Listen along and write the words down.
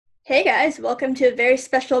Hey guys, welcome to a very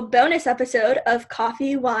special bonus episode of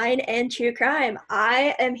Coffee, Wine, and True Crime.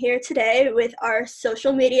 I am here today with our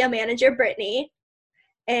social media manager, Brittany,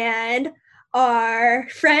 and our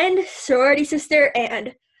friend, sorority sister,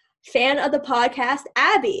 and fan of the podcast,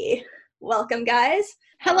 Abby. Welcome, guys.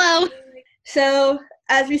 Hello. So,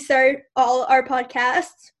 as we start all our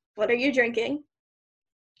podcasts, what are you drinking?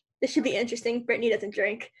 This should be interesting. Brittany doesn't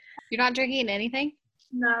drink. You're not drinking anything?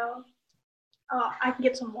 No. Oh, I can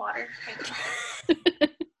get some water. I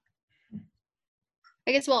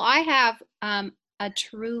guess, I have a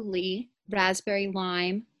Truly raspberry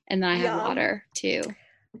lime, and then I have water, too.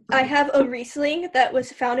 I have a Riesling that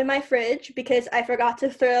was found in my fridge because I forgot to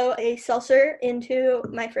throw a seltzer into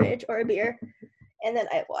my fridge, or a beer, and then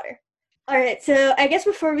I have water. All right, so I guess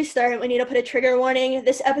before we start, we need to put a trigger warning.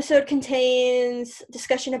 This episode contains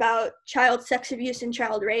discussion about child sex abuse and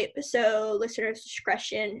child rape, so listeners'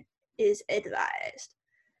 discretion is advised.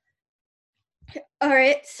 All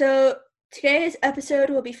right, so today's episode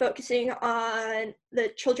will be focusing on the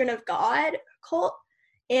Children of God cult,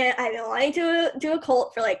 and I've been wanting to do a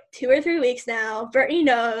cult for like 2 or 3 weeks now. Brittany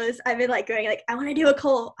knows. I've been going I want to do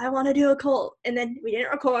a cult, and then we didn't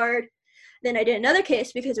record. Then I did another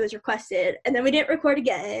case because it was requested, and then we didn't record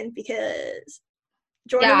again because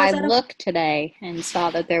Jordan was I looked today and saw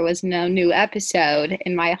that there was no new episode,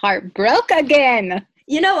 and my heart broke again.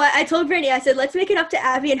 You know what? I told Brittany, I said, let's make it up to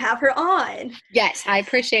Abby and have her on. Yes, I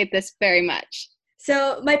appreciate this very much.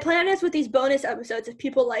 So my plan is with these bonus episodes, if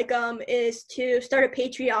people like them, is to start a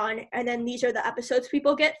Patreon, and then these are the episodes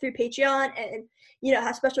people get through Patreon, and,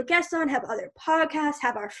 have special guests on, have other podcasts,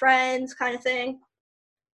 have our friends kind of thing.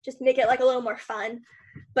 Just make it a little more fun.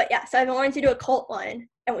 But yeah, so I've been wanting to do a cult one,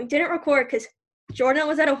 and we didn't record because Jordan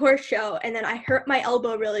was at a horse show, and then I hurt my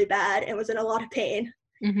elbow really bad and was in a lot of pain.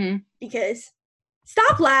 Because...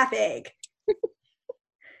 Stop laughing.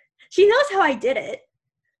 She knows how I did it.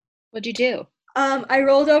 What'd you do? I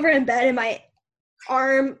rolled over in bed and my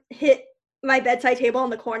arm hit my bedside table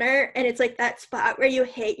in the corner, and it's that spot where you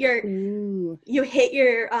hit your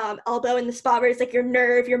elbow in the spot where it's your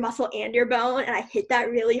nerve, your muscle, and your bone, and I hit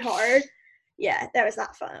that really hard. Yeah, that was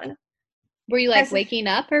not fun. Were you waking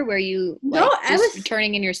up, or were you I was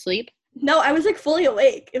turning in your sleep? No, I was fully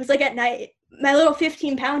awake. It was at night. My little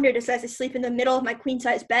 15-pounder decides to sleep in the middle of my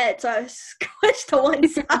queen-size bed, so I was squished to one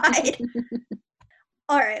side.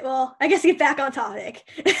 All right, well, I guess get back on topic.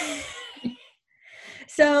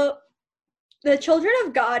 So, the Children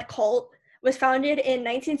of God cult was founded in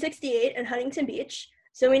 1968 in Huntington Beach.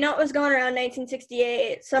 So we know it was going around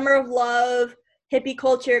 1968, summer of love, hippie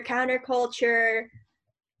culture, counterculture,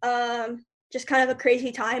 just kind of a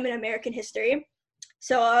crazy time in American history.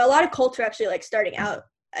 So a lot of cults were actually starting out,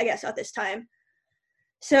 I guess, at this time.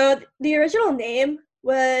 So the original name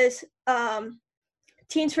was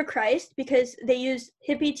Teens for Christ because they used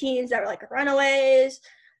hippie teens that were runaways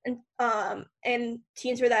and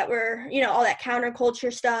teens that were, all that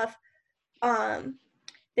counterculture stuff.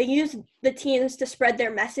 They used the teens to spread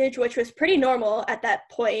their message, which was pretty normal at that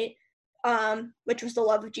point, which was the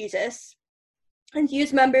love of Jesus. And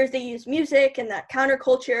youth members, they used music and that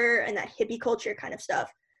counterculture and that hippie culture kind of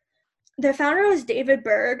stuff. The founder was David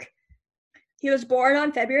Berg. He was born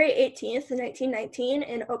on February 18th, 1919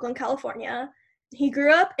 in Oakland, California. He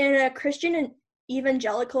grew up in a Christian and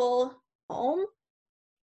evangelical home.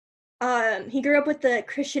 He grew up with the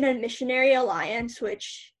Christian and Missionary Alliance,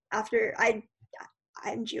 which I'm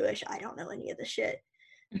Jewish, I don't know any of this shit.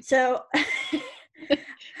 So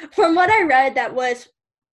from what I read, that was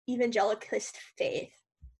evangelicalist faith.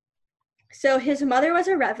 So his mother was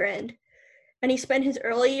a reverend, and he spent his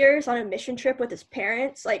early years on a mission trip with his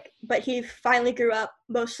parents, but he finally grew up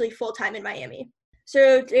mostly full-time in Miami.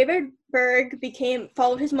 So David Berg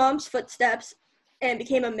followed his mom's footsteps and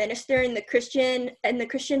became a minister in the Christian and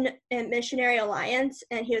Missionary Alliance,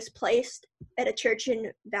 and he was placed at a church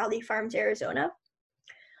in Valley Farms, Arizona.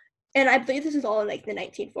 And I believe this is all in the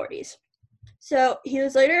 1940s. So he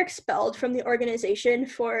was later expelled from the organization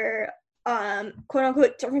for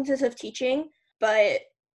quote-unquote differences of teaching, but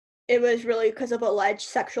it was really because of alleged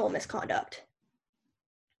sexual misconduct.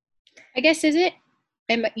 I guess, is it,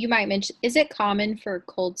 and you might mention, is it common for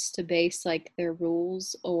cults to base their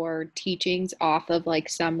rules or teachings off of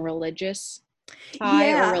some religious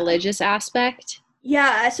tie or religious aspect?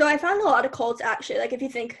 Yeah, so I found a lot of cults actually, if you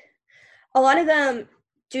think, a lot of them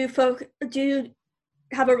do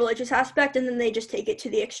have a religious aspect, and then they just take it to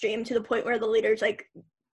the extreme to the point where the leader's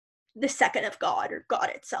the second of God or God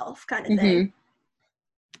itself kind of thing.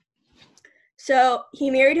 So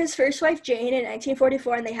he married his first wife, Jane, in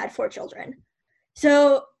 1944, and they had 4 children.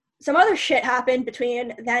 So some other shit happened between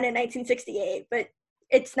then and 1968, but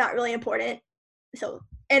it's not really important. So,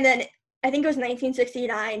 and then I think it was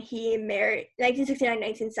 1969,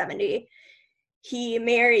 1970, he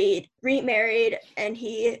remarried, and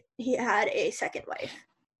he had a second wife.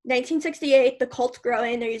 1968, the cult's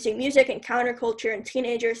growing. They're using music and counterculture and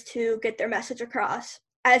teenagers to get their message across.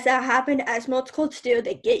 As that happened, as most cults do,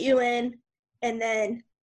 they get you in, and then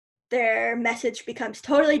their message becomes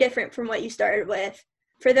totally different from what you started with.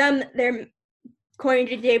 For them, according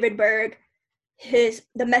to David Berg,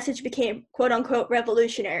 the message became quote-unquote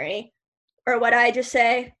revolutionary, or what I just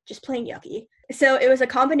say, just plain yucky. So it was a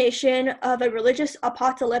combination of a religious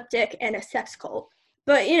apocalyptic and a sex cult.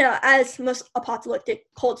 But, as most apocalyptic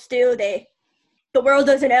cults do, the world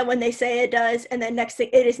doesn't end when they say it does, and then next thing,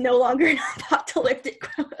 it is no longer an apocalyptic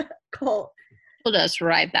cult. We'll just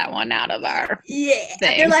write that one out of our thing.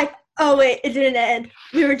 They're like, oh wait, it didn't end.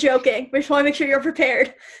 We were joking. We just want to make sure you're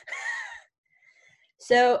prepared.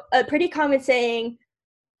 So a pretty common saying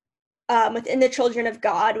within the children of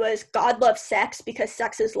God was, God loves sex because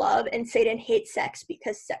sex is love, and Satan hates sex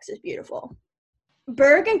because sex is beautiful.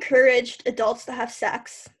 Berg encouraged adults to have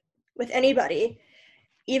sex with anybody,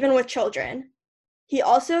 even with children. He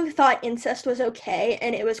also thought incest was okay,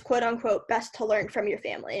 and it was quote-unquote best to learn from your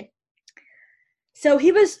family. So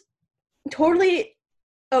he was totally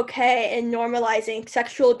okay in normalizing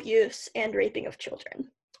sexual abuse and raping of children,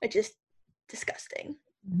 which is disgusting.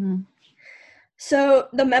 Mm-hmm. So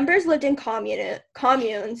the members lived in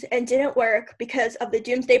communes and didn't work because of the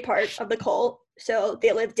doomsday part of the cult. So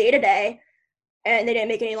they lived day to day, and they didn't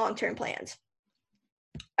make any long-term plans.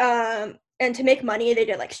 And to make money, they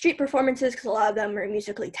did like street performances because a lot of them were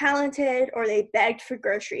musically talented, or they begged for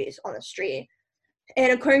groceries on the street.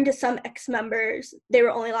 And according to some ex-members, they were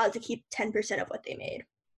only allowed to keep 10% of what they made.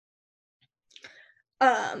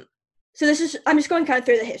 So I'm just going kind of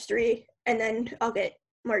through the history, and then I'll get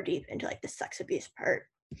more deep into like the sex abuse part.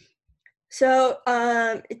 So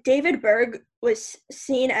David Berg was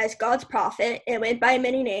seen as God's prophet and went by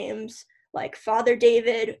many names like Father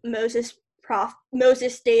David, Moses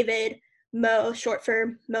David, Mo, short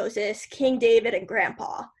for Moses, King David, and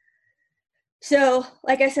Grandpa. So,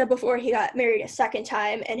 like I said before, he got married a second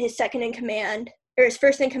time, and his first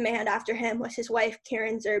in command after him was his wife,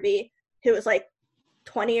 Karen Zerby, who was like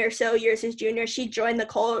 20 or so years his junior. She joined the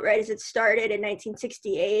cult right as it started in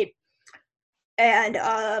 1968,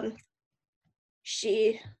 and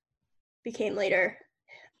she became later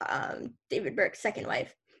David Berg's second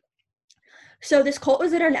wife. So this cult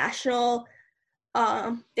was international.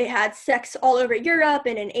 They had sex all over Europe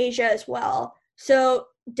and in Asia as well. So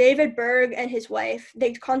David Berg and his wife,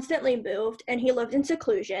 they constantly moved, and he lived in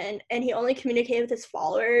seclusion, and he only communicated with his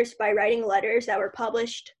followers by writing letters that were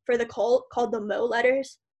published for the cult called the Mo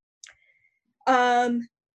letters.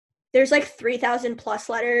 There's like 3,000 plus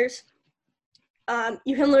letters.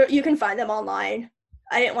 You can find them online.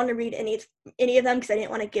 I didn't want to read any of them because I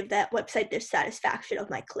didn't want to give that website the satisfaction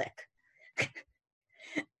of my click.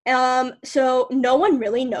 So no one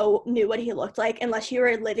really knew what he looked like unless you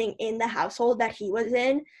were living in the household that he was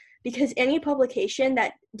in, because any publication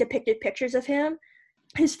that depicted pictures of him,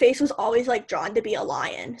 his face was always like drawn to be a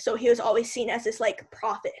lion. So he was always seen as this like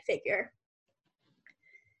prophet figure.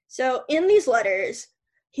 So in these letters,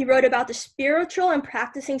 he wrote about the spiritual and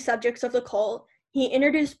practicing subjects of the cult. He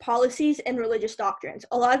introduced policies and religious doctrines.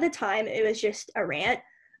 A lot of the time, it was just a rant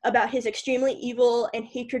about his extremely evil and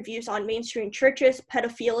hatred views on mainstream churches,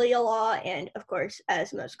 pedophilia law, and of course,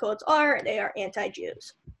 as most cults are, they are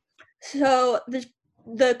anti-Jews. So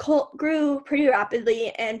the cult grew pretty rapidly,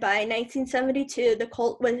 and by 1972, the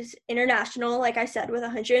cult was international, like I said, with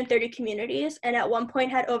 130 communities, and at one point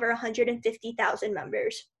had over 150,000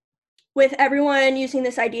 members. With everyone using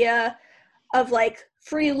this idea of like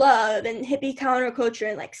free love and hippie counterculture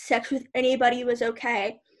and like sex with anybody was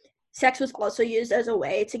okay, sex was also used as a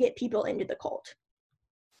way to get people into the cult.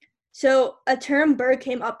 So a term Berg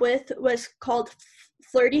came up with was called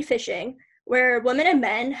flirty fishing, where women and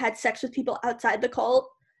men had sex with people outside the cult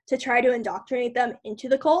to try to indoctrinate them into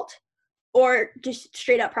the cult, or just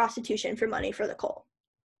straight up prostitution for money for the cult.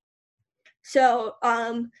 So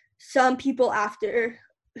some people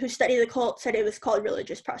who study the cult said it was called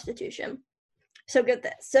religious prostitution. So get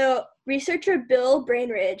this. So researcher Bill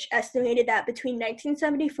Brainridge estimated that between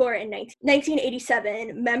 1974 and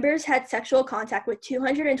 1987, members had sexual contact with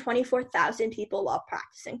 224,000 people while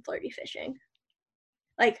practicing flirty fishing.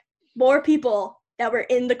 Like, more people that were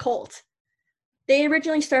in the cult. They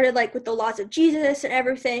originally started like with the laws of Jesus and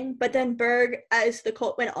everything, but then Berg, as the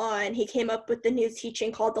cult went on, he came up with the new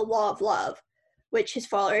teaching called the Law of Love, which his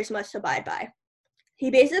followers must abide by. he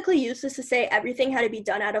basically used this to say everything had to be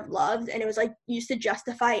done out of love, and it was like used to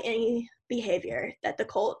justify any behavior that the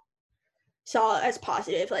cult saw as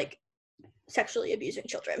positive, like sexually abusing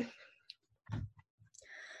children.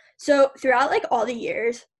 So throughout like all the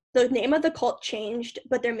years, the name of the cult changed,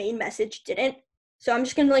 but their main message didn't. So I'm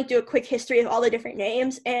just gonna like do a quick history of all the different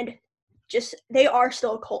names, and just they are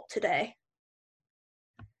still a cult today.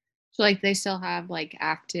 So like they still have like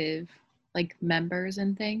active like members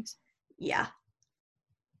and things? Yeah.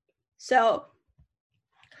 So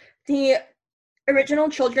the original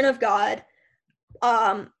Children of God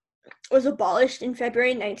was abolished in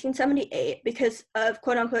February 1978 because of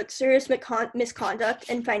quote-unquote serious misconduct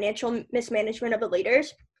and financial mismanagement of the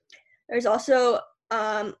leaders. There's also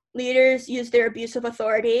leaders used their abuse of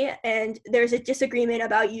authority, and there's a disagreement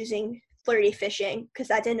about using flirty fishing because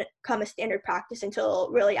that didn't become a standard practice until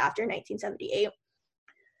really after 1978.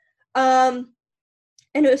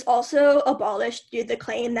 And it was also abolished due to the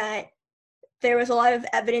claim that there was a lot of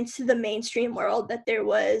evidence to the mainstream world that there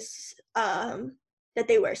was that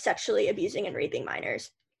they were sexually abusing and raping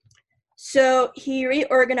minors. So he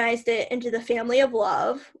reorganized it into the Family of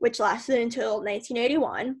Love, which lasted until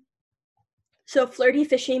 1981. So flirty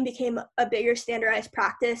fishing became a bigger standardized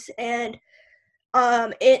practice, and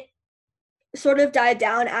it sort of died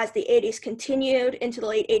down as the 80s continued into the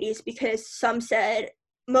late 80s because some said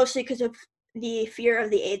mostly because of the fear of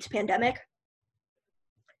the AIDS pandemic.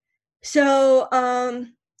 So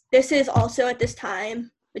this is also at this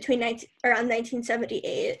time between around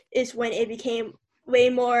 1978 is when it became way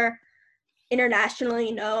more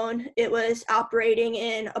internationally known. It was operating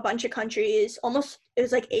in a bunch of countries, it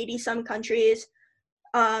was like 80 some countries.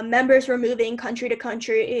 Members were moving country to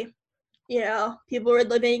country. People were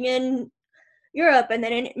living in Europe and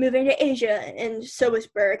then moving to Asia, and so was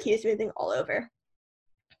Burke. He was moving all over.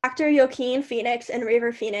 Actor Joaquin Phoenix and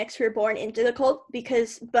River Phoenix were born into the cult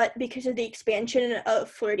because of the expansion of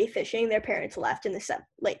flirty fishing, their parents left in the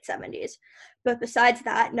late 70s. But besides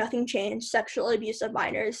that, nothing changed. Sexual abuse of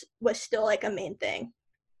minors was still like a main thing.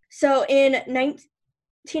 So in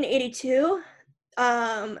 1982,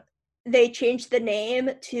 they changed the name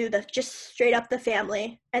to just straight up the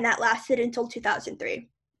Family, and that lasted until 2003.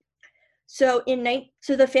 So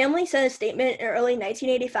the Family sent a statement in early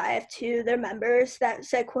 1985 to their members that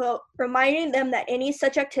said, quote, reminding them that any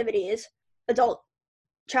such activities, adult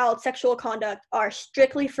child sexual conduct, are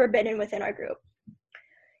strictly forbidden within our group.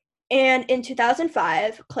 And in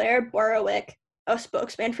 2005, Claire Borowick, a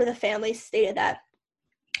spokesman for the Family, stated that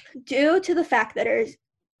due to the fact that there is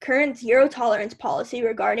current zero tolerance policy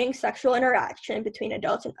regarding sexual interaction between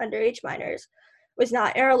adults and underage minors was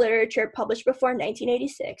not in our literature published before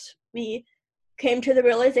 1986, we came to the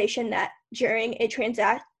realization that during a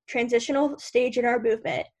transitional stage in our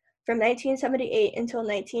movement from 1978 until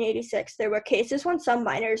 1986, there were cases when some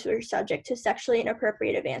minors were subject to sexually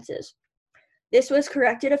inappropriate advances. This was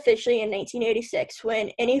corrected officially in 1986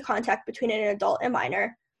 when any contact between an adult and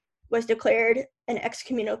minor was declared an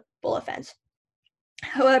excommunicable offense.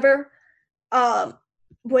 However,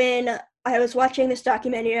 when I was watching this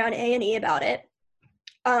documentary on A&E about it,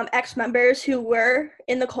 ex-members who were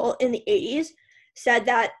in the cult in the 80s said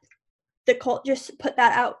that the cult just put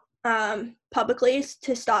that out publicly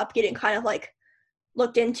to stop getting kind of like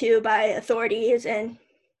looked into by authorities and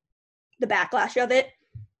the backlash of it.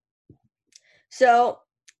 So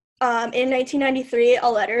in 1993,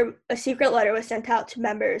 a secret letter was sent out to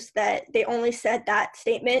members that they only said that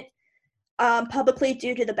statement publicly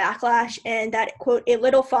due to the backlash, and that, quote, a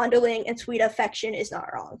little fondling and sweet affection is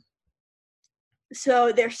not wrong.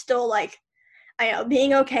 So they're still like,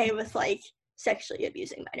 being okay with like sexually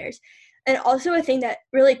abusing minors. And also a thing that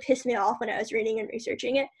really pissed me off when I was reading and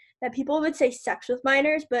researching it, that people would say sex with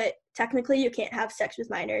minors, but technically you can't have sex with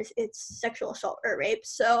minors. It's sexual assault or rape.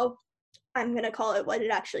 So I'm going to call it what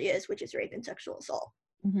it actually is, which is rape and sexual assault.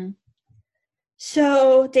 Mm-hmm.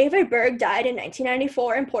 So David Berg died in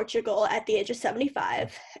 1994 in Portugal at the age of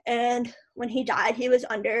 75. And when he died, he was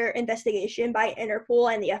under investigation by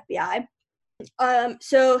Interpol and the FBI.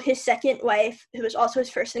 So his second wife, who was also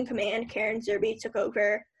his first in command, Karen Zerbe, took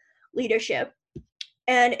over leadership.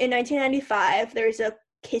 And in 1995, there was a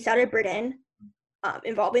case out of Britain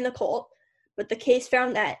involving the cult, but the case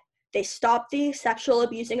found that they stopped the sexual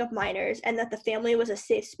abusing of minors and that the Family was a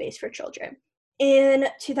safe space for children. In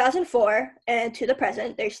 2004 and to the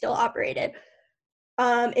present, they're still operated.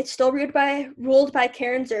 It's still ruled by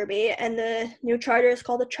Karen Zerbe, and the new charter is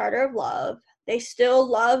called the Charter of Love. They still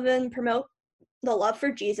love and promote the love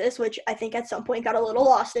for Jesus, which I think at some point got a little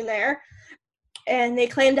lost in there. And they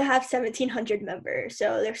claim to have 1,700 members,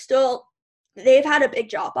 so they're still they've had a big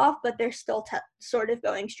drop off, but they're still sort of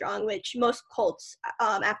going strong, which most cults,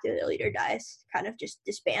 after the leader dies, kind of just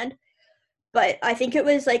disband. But I think it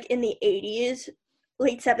was like in the 80s,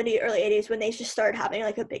 late 70s, early 80s, when they just started having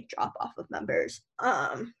like a big drop off of members.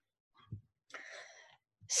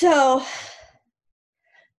 So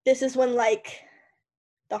this is when like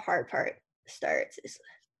the hard part starts, is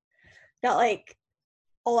that like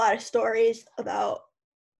a lot of stories about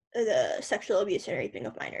the sexual abuse and raping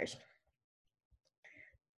of minors.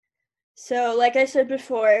 So like I said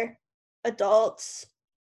before, adults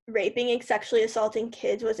raping and sexually assaulting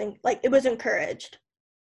kids it was encouraged.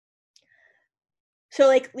 So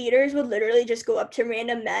like leaders would literally just go up to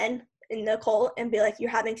random men in the cult and be like, you're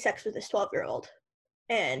having sex with this 12-year-old,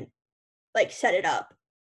 and like set it up.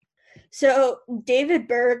 So David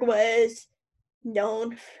Berg was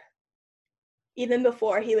known even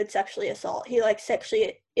before he would sexually assault. He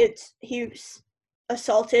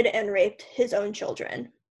assaulted and raped his own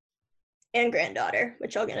children and granddaughter,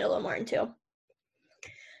 which I'll get a little more into.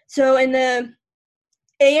 So in the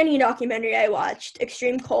A&E documentary I watched,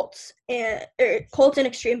 Extreme Cults and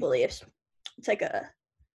Extreme Beliefs, it's like I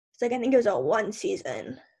think it was a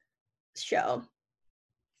 1-season show.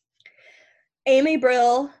 Amy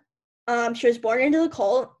Brill, she was born into the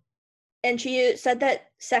cult, and she said that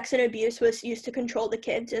sex and abuse was used to control the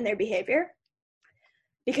kids and their behavior,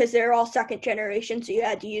 because they're all second generation, so you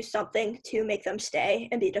had to use something to make them stay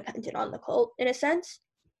and be dependent on the cult, in a sense.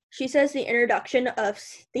 She says the introduction of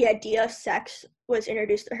the idea of sex was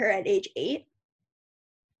introduced to her at age 8.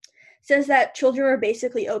 Says that children were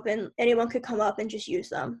basically open, anyone could come up and just use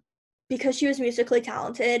them. Because she was musically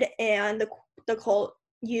talented and the cult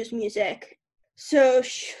used music. So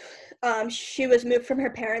she was moved from her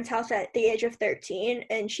parents' house at the age of 13,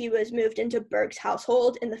 and she was moved into Berg's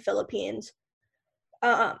household in the Philippines.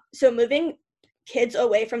 So moving kids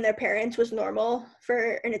away from their parents was normal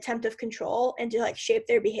for an attempt of control and to like shape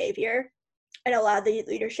their behavior and allow the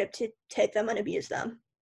leadership to take them and abuse them.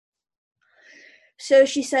 So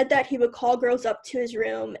she said that he would call girls up to his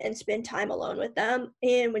room and spend time alone with them.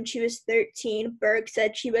 And when she was 13, Berg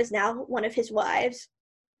said she was now one of his wives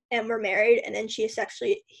and were married, and then she was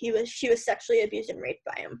sexually abused and raped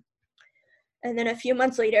by him. And then a few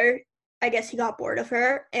months later, I guess he got bored of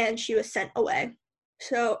her and she was sent away.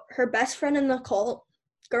 So her best friend in the cult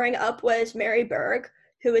growing up was Mary Berg,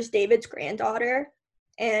 who was David's granddaughter,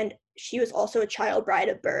 and she was also a child bride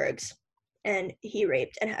of Berg's, and he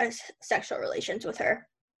raped and had sexual relations with her.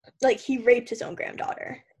 Like, he raped his own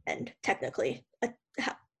granddaughter and technically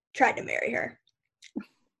tried to marry her.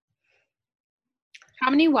 How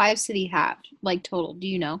many wives did he have, like, total? Do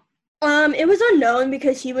you know? It was unknown,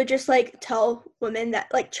 because he would just like tell women that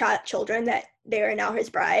like children that they are now his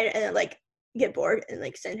bride, and then like get bored and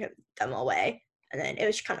like send them away, and then it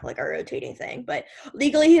was kind of like a rotating thing. But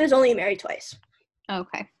legally he was only married twice.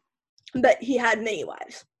 Okay. But he had many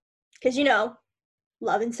wives, because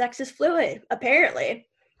love and sex is fluid, apparently,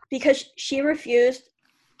 because she refused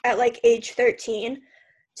at like age 13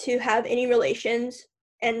 to have any relations,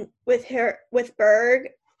 and with Berg,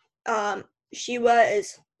 she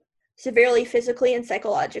was severely physically and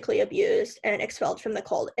psychologically abused and expelled from the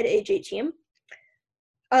cult at age 18.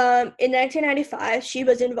 In 1995,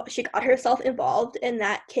 she got herself involved in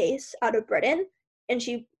that case out of Britain, and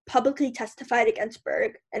she publicly testified against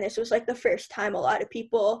Berg. And this was like the first time a lot of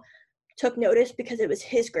people took notice, because it was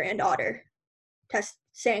his granddaughter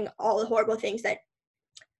saying all the horrible things that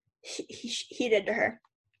he did to her.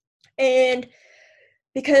 And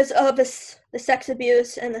because of the sex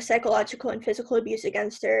abuse and the psychological and physical abuse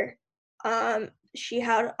against her, she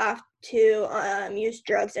had to use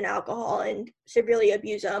drugs and alcohol and severely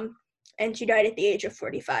abuse them, and she died at the age of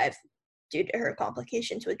 45 due to her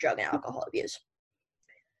complications with drug and alcohol abuse.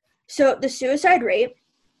 So the suicide rate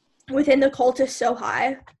within the cult is so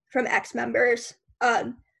high from ex-members,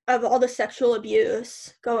 of all the sexual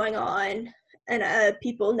abuse going on, and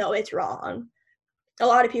people know it's wrong. A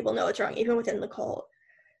lot of people know it's wrong, even within the cult.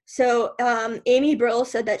 So Amy Brill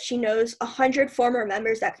said that she knows 100 former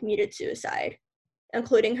members that committed suicide,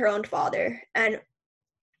 including her own father. And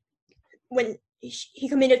when he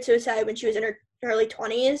committed suicide when she was in her early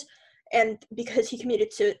 20s, and because he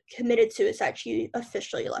committed suicide, she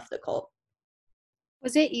officially left the cult.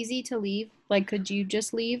 Was it easy to leave? Like, could you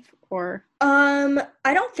just leave, or?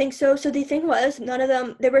 I don't think so. So the thing was,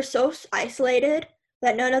 they were so isolated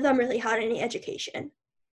that none of them really had any education.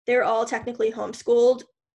 They were all technically homeschooled,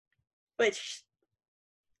 which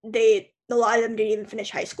a lot of them didn't even finish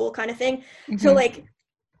high school, kind of thing. Mm-hmm. So like,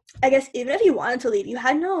 I guess even if you wanted to leave, you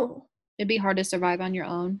had no. It'd be hard to survive on your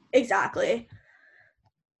own. Exactly.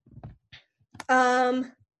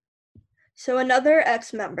 So another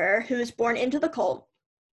ex-member who was born into the cult,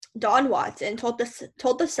 Dawn Watson, told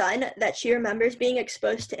the Sun that she remembers being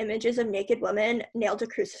exposed to images of naked women nailed to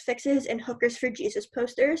crucifixes and Hookers for Jesus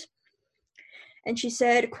posters. And she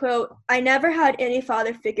said, quote, "I never had any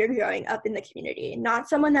father figure growing up in the community, not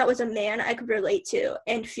someone that was a man I could relate to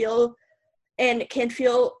and can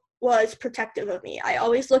feel was protective of me. I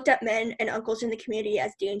always looked at men and uncles in the community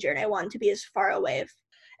as danger, and I wanted to be as far away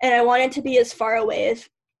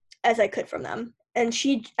as I could from them." And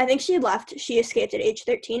I think she left. She escaped at age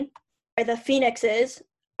 13. The Phoenixes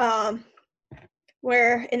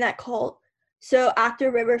were in that cult. So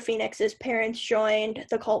actor River Phoenix's parents joined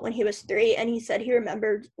the cult when he was 3, and he said he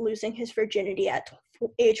remembered losing his virginity at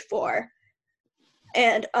age 4.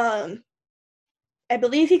 And I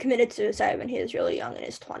believe he committed suicide when he was really young, in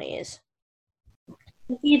his 20s.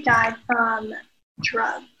 He died from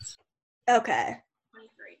drugs. Okay.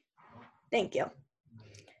 23. Thank you.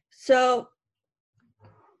 So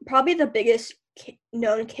probably the biggest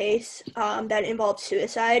known case that involved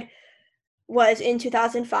suicide was in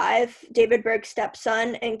 2005. David Berg's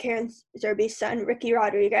stepson and Karen Zerbe's son, Ricky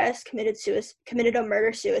Rodriguez, committed a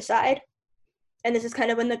murder-suicide. And this is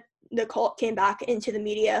kind of when the cult came back into the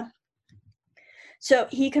media. So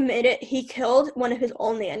he killed one of his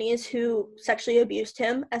own nannies who sexually abused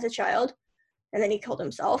him as a child, and then he killed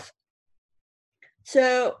himself.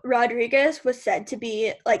 So Rodriguez was said to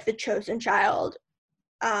be like the chosen child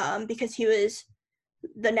because he was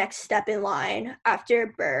the next step in line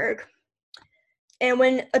after Berg. And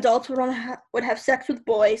when adults would have sex with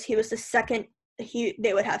boys, he was the second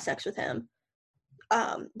they would have sex with him,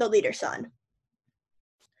 the leader's son.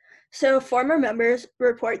 So former members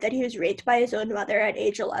report that he was raped by his own mother at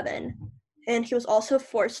age 11, and he was also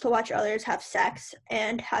forced to watch others have sex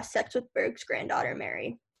and have sex with Berg's granddaughter,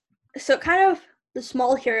 Mary. So kind of the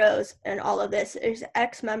small heroes in all of this is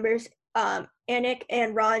ex-members Anik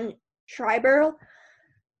and Ron Schreiber.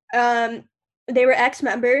 They were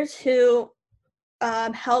ex-members who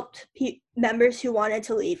helped members who wanted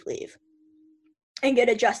to leave and get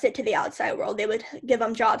adjusted to the outside world. They would give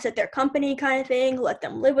them jobs at their company kind of thing, let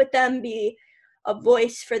them live with them, be a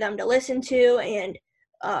voice for them to listen to, and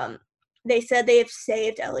they said they've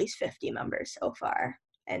saved at least 50 members so far,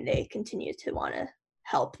 and they continue to want to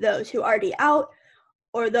help those who are already out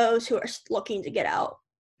or those who are looking to get out.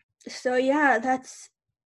 So yeah, that's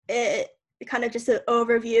it. Kind of just an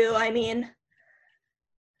overview. I mean,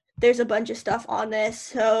 there's a bunch of stuff on this.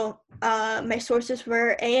 So my sources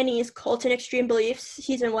were A&E's Cult and Extreme Beliefs,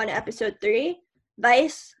 Season 1, Episode 3,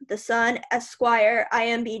 Vice, The Sun, Esquire,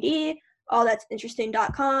 IMBD,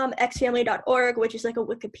 allthat'sinteresting.com, xfamily.org, which is like a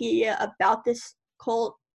Wikipedia about this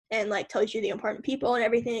cult and like tells you the important people and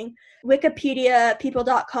everything, Wikipedia,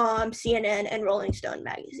 people.com, CNN, and Rolling Stone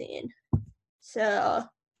magazine. So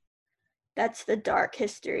that's the dark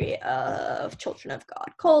history of Children of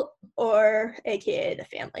God cult, or aka the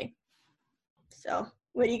family. So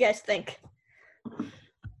what do you guys think?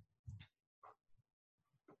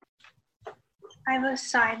 I have a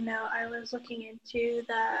side note. I was looking into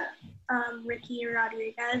the Ricky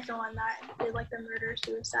Rodriguez, the one that did like the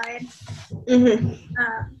murder-suicide. Mm-hmm.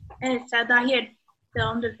 And it said that he had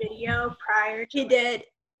filmed a video prior to He did,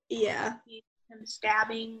 yeah. him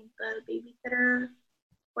stabbing the babysitter,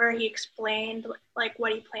 where he explained like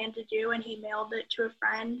what he planned to do, and he mailed it to a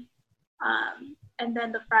friend. And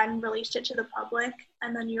then the friend released it to the public,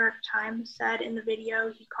 and the New York Times said in the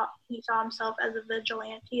video he saw himself as a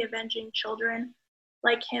vigilante avenging children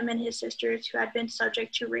like him and his sisters who had been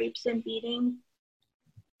subject to rapes and beating.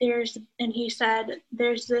 And he said,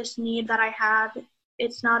 "There's this need that I have.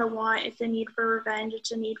 It's not a want, it's a need for revenge,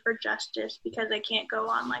 it's a need for justice, because I can't go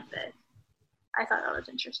on like this." I thought that was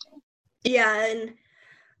interesting. Yeah, and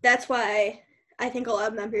that's why I think a lot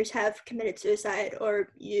of members have committed suicide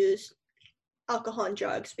or used alcohol and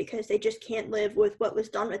drugs, because they just can't live with what was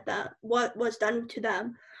done to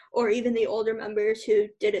them, or even the older members who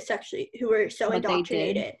did it sexually, who were so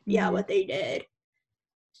indoctrinated. Yeah, what they did.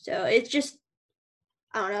 So it's just,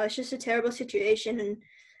 I don't know, it's just a terrible situation, and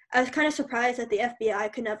I was kind of surprised that the FBI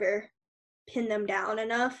could never pin them down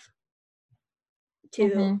enough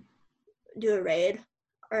to do a raid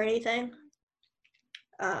or anything.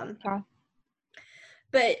 But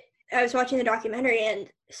I was watching the documentary, and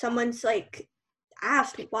someone's like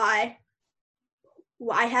asked why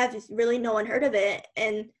have really no one heard of it,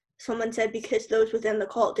 and someone said because those within the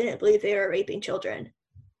cult didn't believe they were raping children.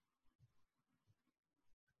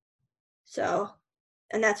 So,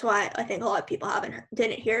 and that's why I think a lot of people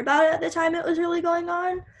didn't hear about it at the time it was really going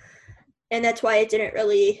on, and that's why it didn't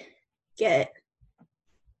really get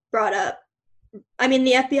brought up. I mean,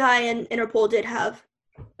 the FBI and Interpol did have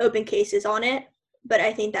open cases on it, but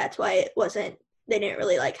I think that's why they didn't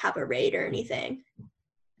really like have a raid or anything.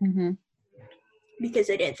 Mm-hmm. Because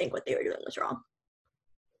they didn't think what they were doing was wrong.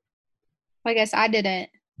 I guess I didn't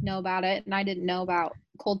know about it, and I didn't know about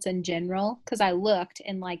cults in general, because I looked,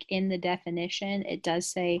 and like in the definition it does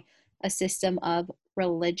say a system of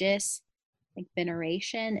religious like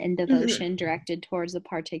veneration and devotion directed towards a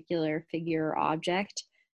particular figure or object.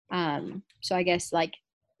 So I guess like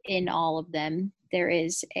in all of them there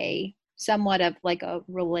is a somewhat of like a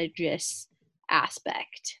religious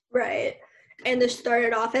aspect. Right. And this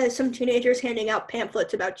started off as some teenagers handing out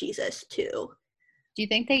pamphlets about Jesus too. Do you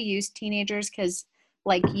think they use teenagers because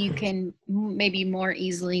like you can maybe more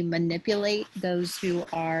easily manipulate those who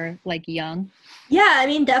are like young? Yeah, I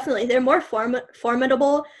mean, definitely. They're more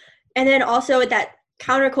formidable. And then also with that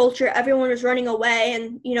counterculture, everyone was running away,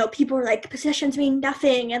 and, you know, people were like, possessions mean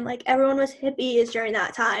nothing, and like everyone was hippies during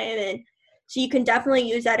that time. And so you can definitely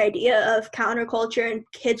use that idea of counterculture and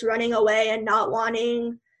kids running away and not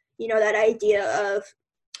wanting, you know, that idea of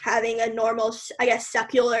having a normal, I guess,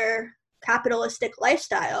 secular capitalistic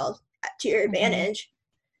lifestyle to your advantage.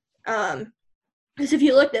 Because if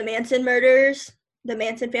you look, the Manson murders, the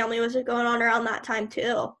Manson family was going on around that time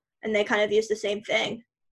too, and they kind of used the same thing,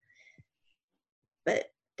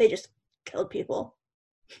 but they just killed people.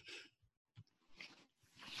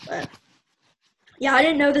 But yeah, I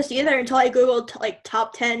didn't know this either until I googled like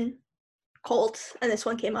top 10 cults, and this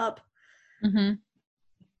one came up.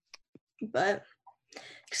 But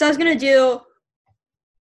because I was gonna do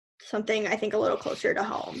something I think a little closer to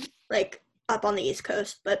home, like up on the East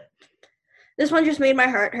Coast, but this one just made my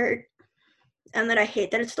heart hurt, and then I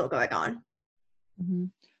hate that it's still going on.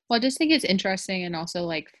 Well, I just think it's interesting and also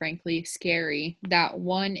like frankly scary that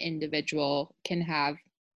one individual can have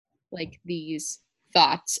like these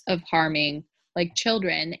thoughts of harming like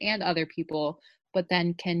children and other people, but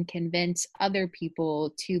then can convince other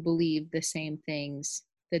people to believe the same things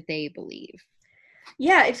that they believe.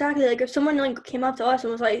 Yeah, exactly. Like if someone like came up to us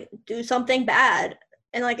and was like, do something bad,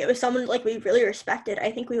 and like it was someone like we really respected,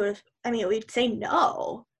 I think we would have, I mean, we'd say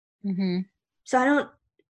no. So I don't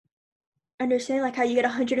understand like how you get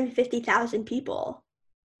 150,000 people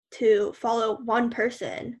to follow one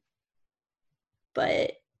person.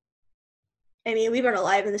 But I mean, we weren't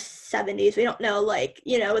alive in the 70s. We don't know, like,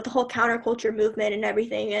 you know, with the whole counterculture movement and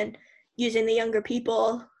everything, and using the younger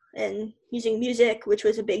people and using music, which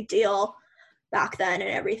was a big deal back then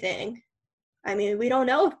and everything. I mean, we don't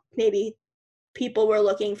know if maybe people were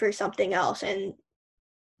looking for something else, and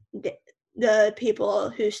the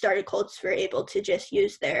people who started cults were able to just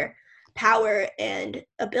use their power and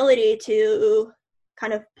ability to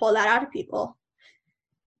kind of pull that out of people.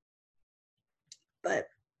 But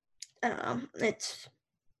I don't know, it's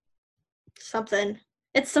something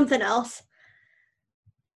else.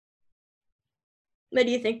 What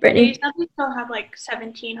do you think, Brittany? You said we still have like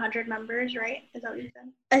 1,700 members, right? Is that what you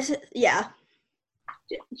said? I said, yeah.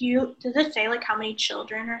 Does it say like how many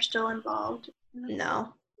children are still involved?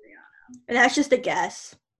 No. And that's just a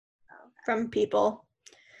guess from people.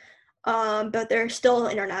 But they're still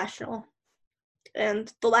international.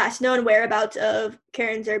 And the last known whereabouts of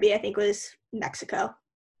Karen Zerby, I think, was Mexico.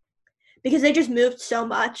 Because they just moved so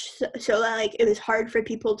much, so like it was hard for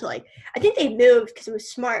people to like, I think they moved because it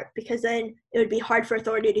was smart, because then it would be hard for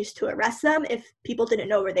authorities to arrest them if people didn't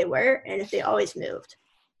know where they were and if they always moved.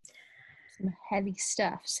 Some heavy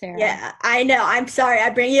stuff, Sarah. Yeah, I know. I'm sorry.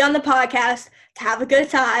 I bring you on the podcast to have a good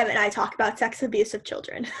time, and I talk about sex abuse of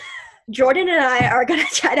children. Jordan and I are going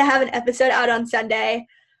to try to have an episode out on Sunday.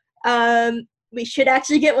 We should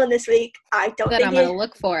actually get one this week. I'm going to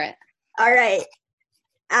look for it. All right.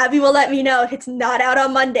 Abby will let me know if it's not out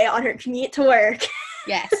on Monday on her commute to work.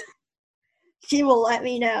 Yes. She will let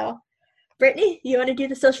me know. Brittany, you want to do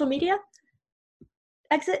the social media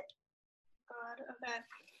exit? God,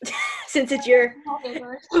 okay. Since it's your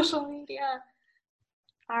social media.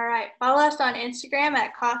 All right. Follow us on Instagram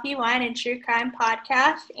at Coffee, Wine, and True Crime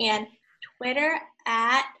Podcast, and Twitter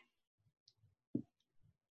at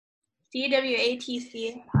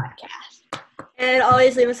CWATC Podcast. And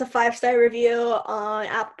always leave us a 5-star review on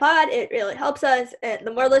Apple Pod. It really helps us. And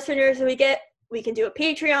the more listeners we get, we can do a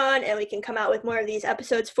Patreon, and we can come out with more of these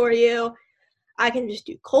episodes for you. I can just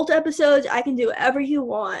do cult episodes. I can do whatever you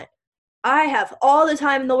want. I have all the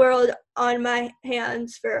time in the world on my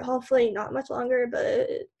hands for hopefully not much longer, but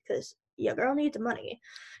because your girl needs money.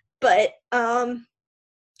 But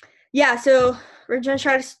yeah, so we're just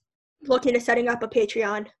trying to look into setting up a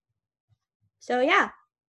Patreon. So yeah,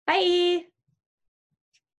 bye.